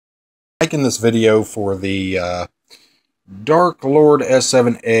Making this video for the Dark Lord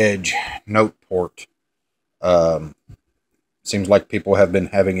S7 Edge Note port. Seems like people have been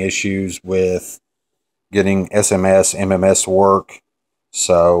having issues with getting SMS, MMS work.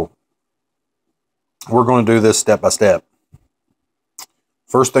 So we're going to do this step by step.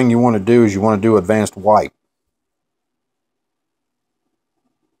 First thing you want to do is you want to do advanced wipe.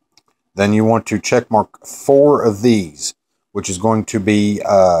 Then you want to check mark 4 of these, which is going to be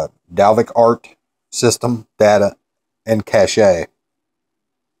Dalvik Art, System, Data, and Cache. Okay.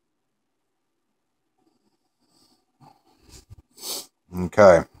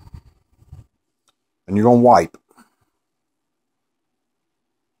 And you're going to wipe.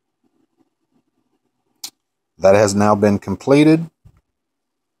 That has now been completed.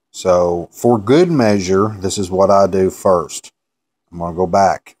 So for good measure, this is what I do first. I'm going to go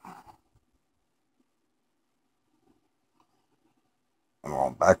back. I'm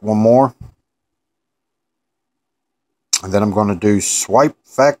going back one more. And then I'm going to do swipe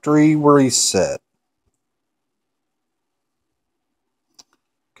factory reset.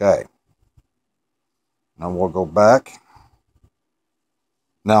 Okay. Now we'll go back.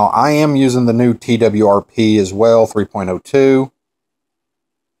 Now I am using the new TWRP as well, 3.02.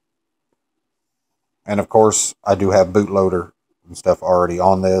 And of course, I do have bootloader and stuff already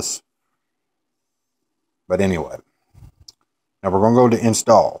on this. But anyway. Now we're going to go to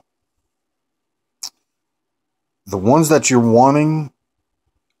install. The ones that you're wanting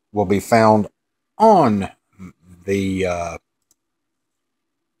will be found on the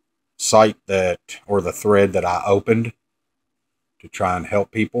site or the thread that I opened to try and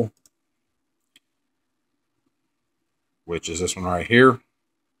help people, which is this one right here.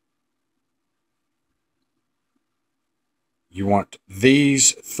 You want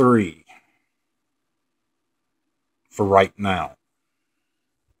these 3 for right now.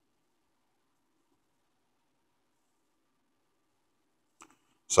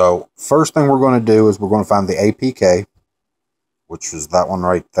 So first thing we're going to do is we're going to find the APK, which is that one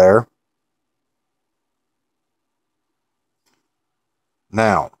right there.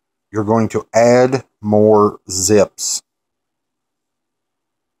 Now, you're going to add more zips.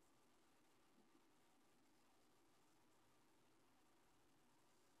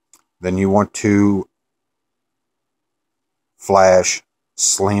 Then you want to flash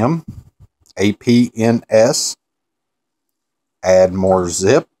slim, APNS, add more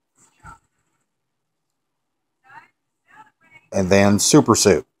zip, and then super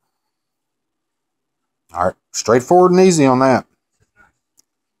soup. All right, straightforward and easy on that.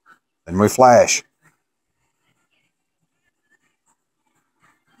 Then we flash.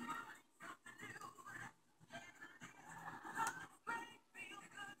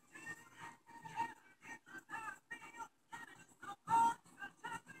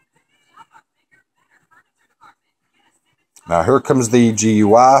 Now here comes the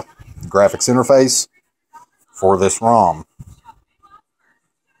GUI, graphics interface, for this ROM.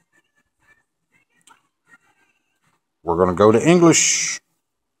 We're going to go to English.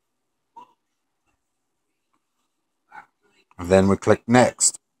 And then we click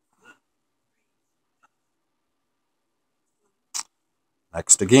Next.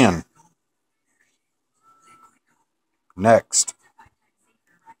 Next again. Next.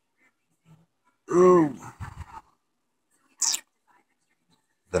 Ooh.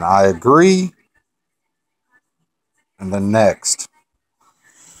 Then I agree. And then next.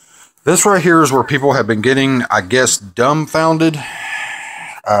 This right here is where people have been getting, I guess, dumbfounded,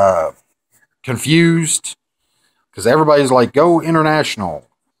 confused, because everybody's like, go international,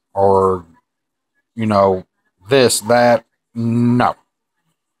 or, you know, this, that. No.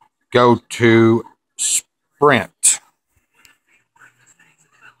 Go to Sprint.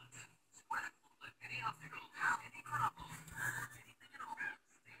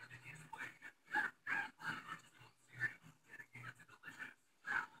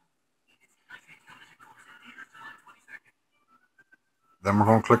 Then we're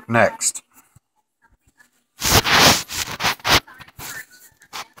going to click Next.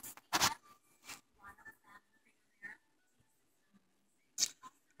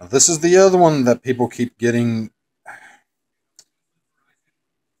 Now, this is the other one that people keep getting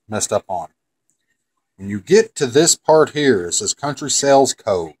messed up on. When you get to this part here, it says country sales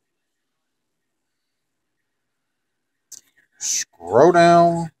code. Scroll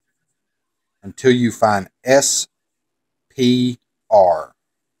down until you find SPR,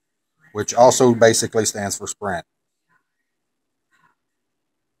 which also basically stands for Sprint.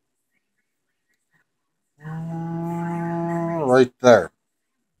 Right there.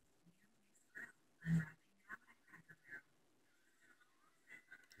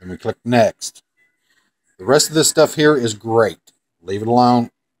 Then we click next. The rest of this stuff here is great. Leave it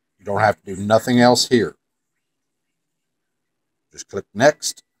alone. You don't have to do nothing else here. Just click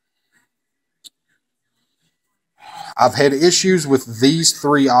next. I've had issues with these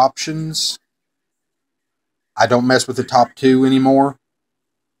three options. I don't mess with the top two anymore.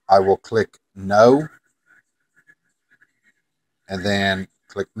 I will click no. And then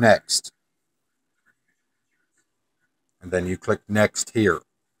click next. And then you click next here.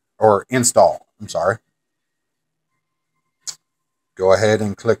 Or install. I'm sorry. Go ahead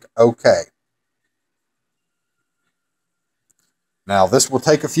and click OK. Now this will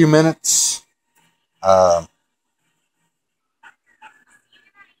take a few minutes. I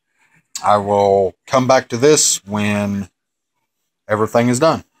will come back to this when everything is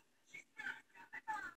done.